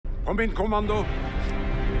Kom inn, kommando!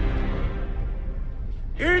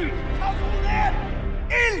 Ild! Kanoner!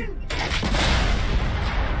 Ild!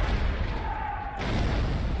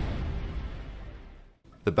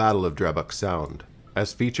 The Battle of Drøbak Sound,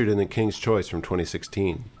 as featured in The King's Choice from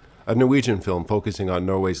 2016, a Norwegian film focusing on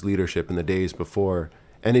Norway's leadership in the days before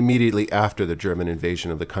and immediately after the German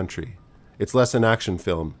invasion of the country. It's less an action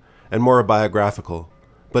film and more a biographical,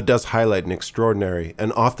 but does highlight an extraordinary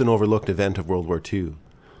and often overlooked event of World War II,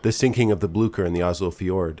 the sinking of the Blücher in the Oslo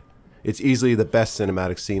Fjord. It's easily the best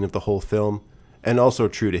cinematic scene of the whole film, and also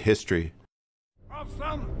true to history.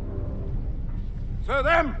 Avstand! Se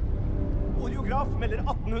dem! Koreograf melder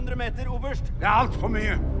 1800 meter, oberst. Det alt for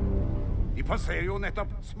mye. De passerer jo nettopp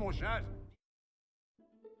småskjær.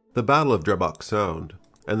 The Battle of Drøbak Sound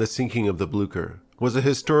and the sinking of the Blücher was a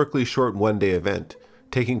historically short one-day event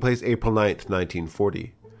taking place April 9,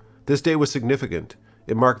 1940. This day was significant.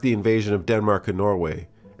 It marked the invasion of Denmark and Norway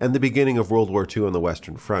and the beginning of World War II on the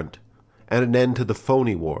Western Front, and an end to the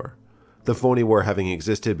phony war. The phony war having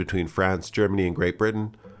existed between France, Germany, and Great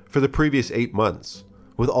Britain for the previous 8 months,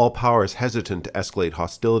 with all powers hesitant to escalate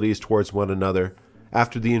hostilities towards one another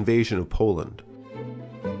after the invasion of Poland.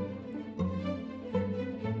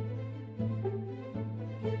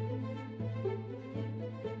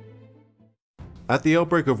 At the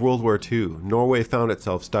outbreak of World War II, Norway found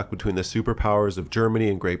itself stuck between the superpowers of Germany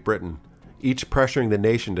and Great Britain, each pressuring the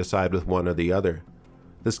nation to side with one or the other.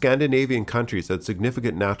 The Scandinavian countries had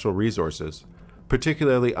significant natural resources,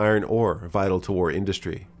 particularly iron ore, vital to war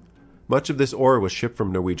industry. Much of this ore was shipped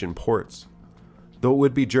from Norwegian ports. Though it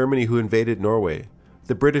would be Germany who invaded Norway,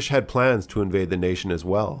 the British had plans to invade the nation as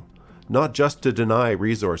well, not just to deny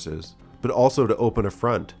resources, but also to open a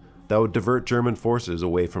front that would divert German forces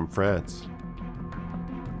away from France.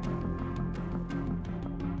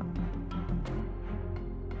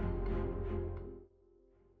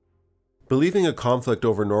 Believing a conflict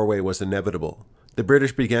over Norway was inevitable, the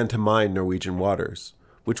British began to mine Norwegian waters,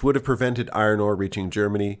 which would have prevented iron ore reaching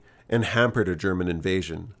Germany and hampered a German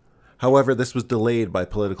invasion. However, this was delayed by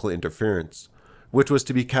political interference, which was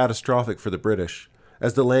to be catastrophic for the British,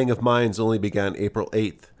 as the laying of mines only began April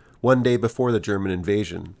 8th, one day before the German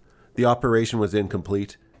invasion. The operation was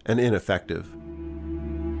incomplete and ineffective.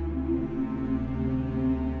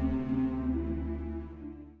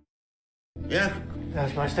 Ja?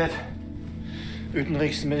 Deres Majestet.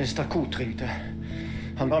 Utenriksminister Koht ringte.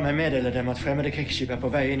 Han ba meg meddele dem at fremmede krigsskip på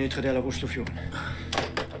vei inn i ytre del av Oslofjorden.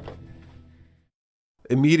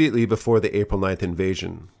 Immediately before the April 9th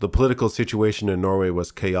invasion, the political situation in Norway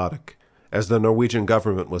was chaotic, as the Norwegian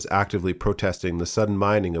government was actively protesting the sudden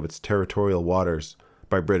mining of its territorial waters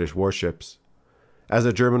by British warships. As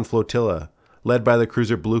a German flotilla, led by the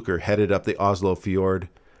cruiser Blücher, headed up the Oslo Fjord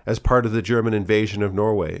as part of the German invasion of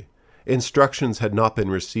Norway, instructions had not been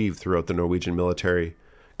received throughout the Norwegian military,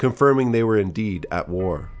 confirming they were indeed at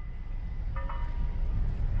war.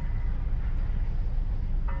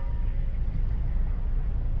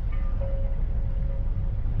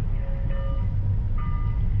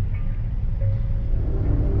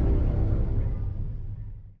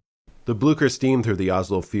 The Blücher steamed through the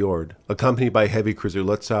Oslo Fjord, accompanied by heavy cruiser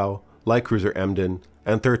Lützow, light cruiser Emden,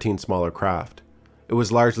 and 13 smaller craft. It was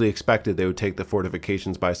largely expected they would take the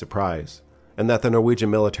fortifications by surprise, and that the Norwegian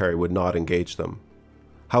military would not engage them.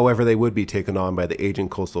 However, they would be taken on by the aging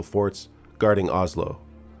coastal forts guarding Oslo.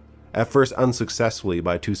 At first unsuccessfully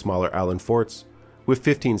by 2 smaller island forts with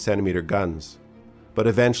 15-centimeter guns, but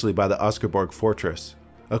eventually by the Oscaborg fortress,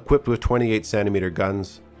 equipped with 28-centimeter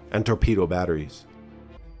guns and torpedo batteries.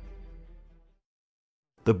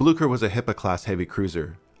 The Blücher was a Hippa-class heavy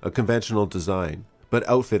cruiser, a conventional design, but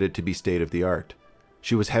outfitted to be state-of-the-art.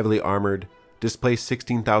 She was heavily armored, displaced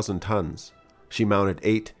 16,000 tons. She mounted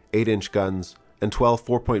 8 8-inch guns and 12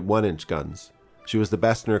 4.1-inch guns. She was the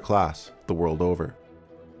best in her class the world over.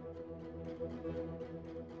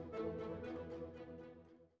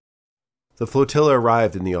 The flotilla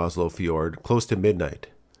arrived in the Oslo Fjord close to midnight.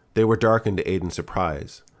 They were darkened to aid in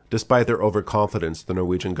surprise. Despite their overconfidence, the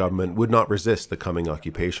Norwegian government would not resist the coming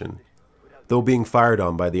occupation. Though being fired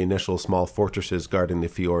on by the initial small fortresses guarding the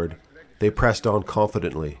fjord, they pressed on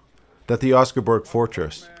confidently that the Oscaborg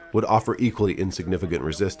fortress would offer equally insignificant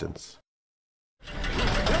resistance.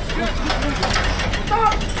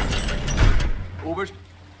 Oberst,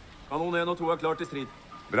 kanon 1 og 2 klar til strid.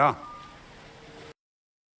 Bra.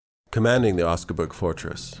 Commanding the Oscaborg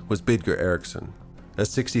fortress was Bidger Eriksson, a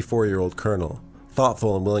 64-year-old colonel,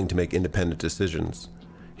 thoughtful and willing to make independent decisions.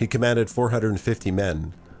 He commanded 450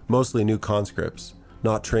 men, mostly new conscripts,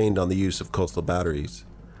 not trained on the use of coastal batteries.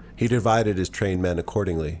 He divided his trained men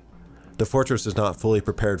accordingly. The fortress is not fully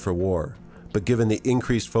prepared for war, but given the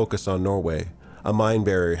increased focus on Norway, a mine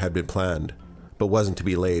barrier had been planned, but wasn't to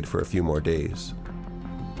be laid for a few more days.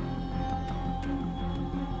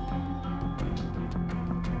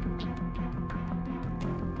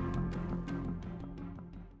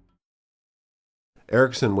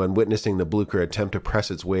 Eriksson, when witnessing the Blücher attempt to press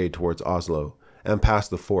its way towards Oslo and past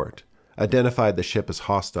the fort, identified the ship as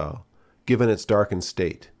hostile, given its darkened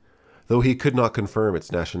state, though he could not confirm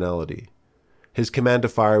its nationality. His command to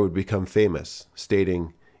fire would become famous,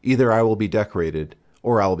 stating, "Either I will be decorated,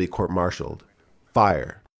 or I will be court-martialed.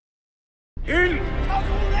 Fire." Ild!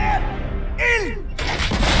 Ild!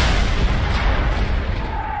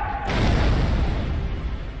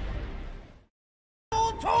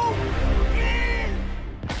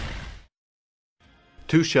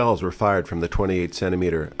 Two shells were fired from the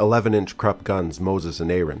 28-centimeter, 11-inch Krupp guns Moses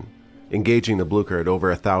and Aaron, engaging the Blücher at over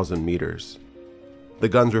 1,000 meters. The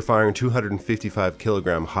guns were firing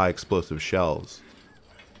 255-kilogram high-explosive shells.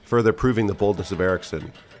 Further proving the boldness of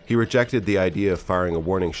Eriksson, he rejected the idea of firing a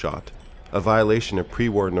warning shot, a violation of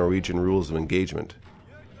pre-war Norwegian rules of engagement,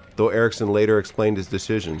 though Eriksson later explained his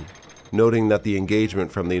decision, noting that the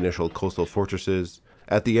engagement from the initial coastal fortresses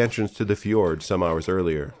at the entrance to the fjord some hours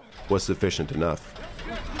earlier was sufficient enough.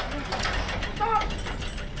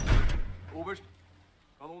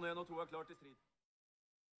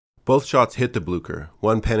 Both shots hit the Blücher,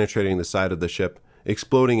 one penetrating the side of the ship,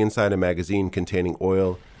 exploding inside a magazine containing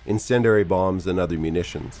oil, incendiary bombs, and other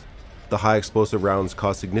munitions. The high explosive rounds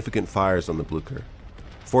caused significant fires on the Blücher.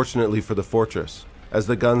 Fortunately for the fortress, as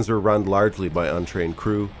the guns were run largely by untrained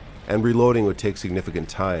crew, and reloading would take significant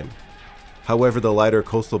time. However, the lighter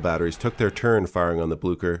coastal batteries took their turn firing on the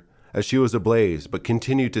Blücher, as she was ablaze but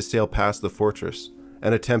continued to sail past the fortress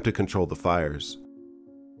and attempt to control the fires.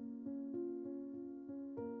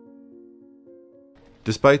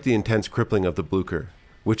 Despite the intense crippling of the Blücher,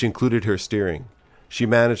 which included her steering, she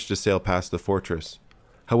managed to sail past the fortress.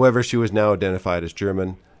 However, she was now identified as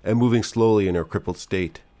German and moving slowly in her crippled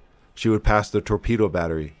state. She would pass the torpedo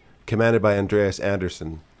battery, commanded by Andreas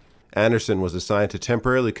Andersen. Andersen was assigned to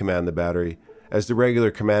temporarily command the battery, as the regular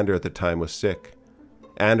commander at the time was sick.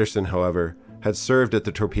 Andersen, however, had served at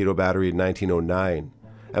the torpedo battery in 1909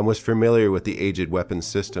 and was familiar with the aged weapons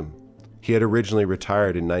system. He had originally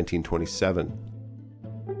retired in 1927.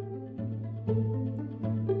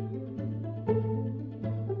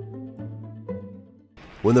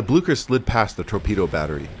 When the Blücher slid past the torpedo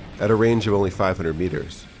battery, at a range of only 500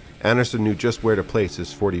 meters, Andersen knew just where to place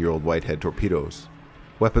his 40-year-old Whitehead torpedoes,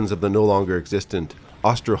 weapons of the no longer existent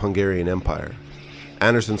Austro-Hungarian Empire.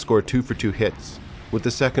 Andersen scored 2 for 2 hits, with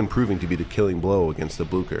the second proving to be the killing blow against the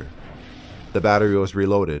Blücher. The battery was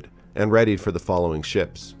reloaded and readied for the following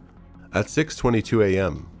ships. At 6:22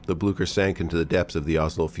 a.m., the Blücher sank into the depths of the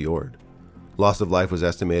Oslo fjord. Loss of life was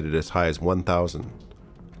estimated as high as 1,000.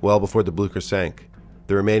 Well before the Blücher sank,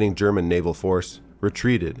 the remaining German naval force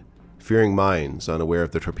retreated, fearing mines, unaware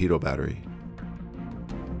of the torpedo battery.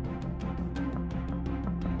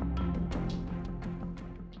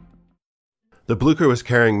 The Blücher was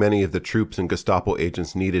carrying many of the troops and Gestapo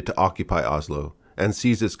agents needed to occupy Oslo and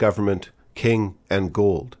seize its government, king, and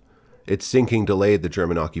gold. Its sinking delayed the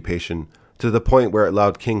German occupation to the point where it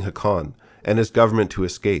allowed King Haakon and his government to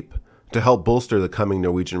escape, to help bolster the coming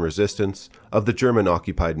Norwegian resistance of the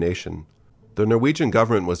German-occupied nation. The Norwegian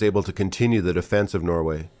government was able to continue the defense of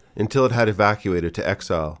Norway until it had evacuated to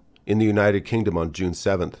exile in the United Kingdom on June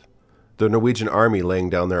 7th, the Norwegian army laying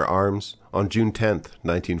down their arms on June 10th,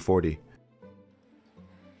 1940.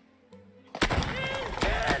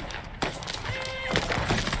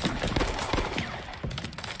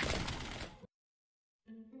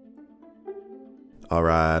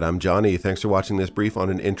 Alright, I'm Johnny. Thanks for watching this brief on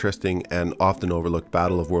an interesting and often overlooked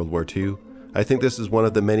battle of World War II. I think this is one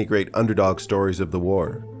of the many great underdog stories of the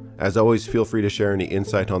war. As always, feel free to share any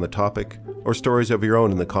insight on the topic or stories of your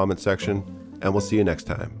own in the comment section, and we'll see you next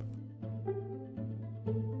time.